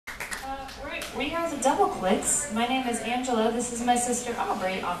We are the Doubleclicks. My name is Angela. This is my sister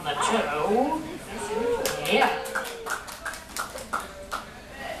Aubrey on the show. Yeah.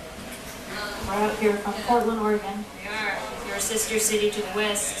 We're out here from Portland, Oregon. We are. Your sister city to the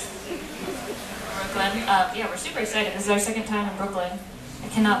west. Brooklyn. Yeah, we're super excited. This is our second time in Brooklyn. I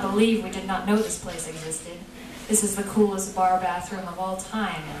cannot believe we did not know this place existed. This is the coolest bar bathroom of all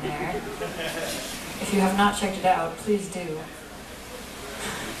time in there. If you have not checked it out, please do.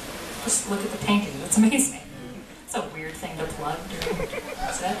 Just look at the painting. It's amazing. It's a weird thing to plug during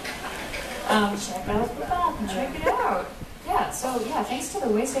the set. Check out the bathroom. Check it out. Yeah, so yeah, thanks to the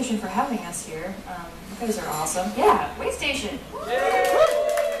Way Station for having us here. You guys are awesome. Yeah, Way Station!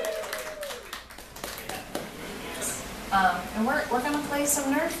 And we're gonna play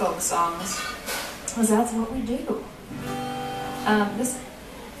some nerd folk songs, because that's what we do. This...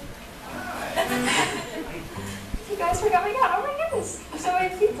 You guys forgot me out. Oh my goodness! There's so many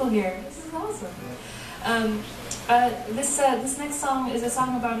people here. This is awesome. This next song is a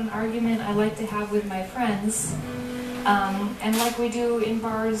song about an argument I like to have with my friends. And like we do in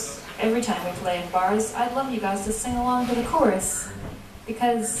bars, every time we play in bars, I'd love you guys to sing along to the chorus,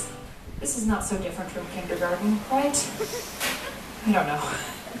 because this is not so different from kindergarten, right? I don't know.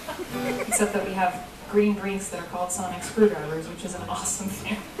 Except that we have green drinks that are called sonic screwdrivers, which is an awesome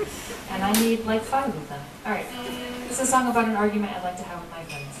thing. And I need like 5 of them. Alright, this is a song about an argument I'd like to have with my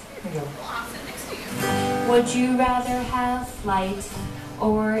friends. Here we go. Would you rather have flight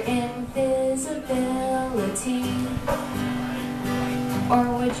or invisibility? Or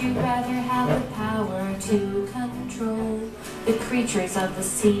would you rather have the power to control the creatures of the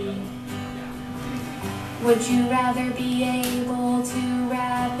sea? Would you rather be able to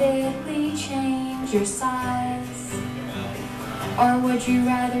rapidly change your size? Or would you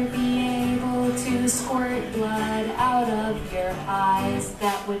rather be able to squirt blood out of your eyes?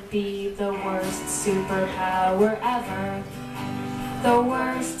 That would be the worst superpower ever. The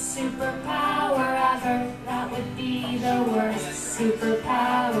worst superpower ever. That would be the worst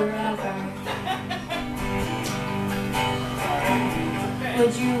superpower ever.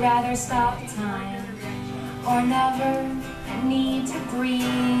 Would you rather stop time or never need to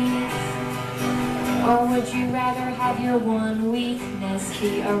breathe? Or would you rather have your one weakness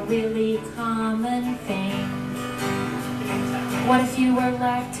be a really common thing? What if you were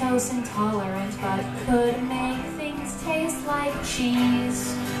lactose intolerant but could make things taste like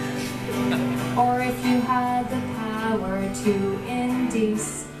cheese? Or if you had the power to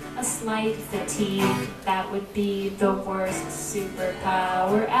induce a slight fatigue, that would be the worst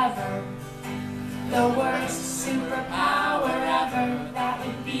superpower ever. The worst superpower ever. That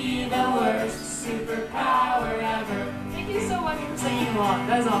would be the worst superpower ever. Thank you so much for singing along.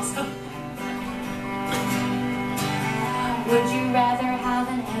 That was awesome. Would you rather have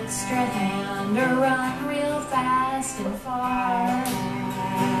an extra hand or run real fast and far?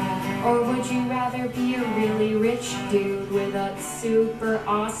 Or would you rather be a really rich dude with a super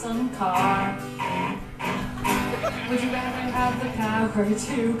awesome car? Would you rather have the power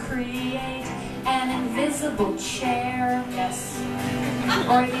to create an invisible chair? Yes.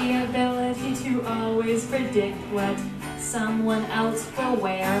 Or the ability to always predict what someone else will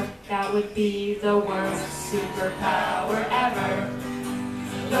wear? That would be the worst superpower ever.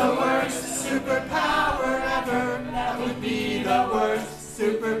 The worst superpower ever. That would be the worst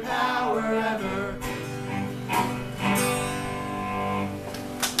superpower ever.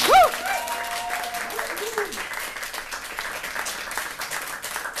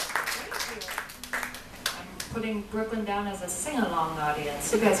 I'm putting Brooklyn down as a sing-along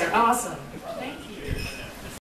audience. You guys are awesome. Thank you.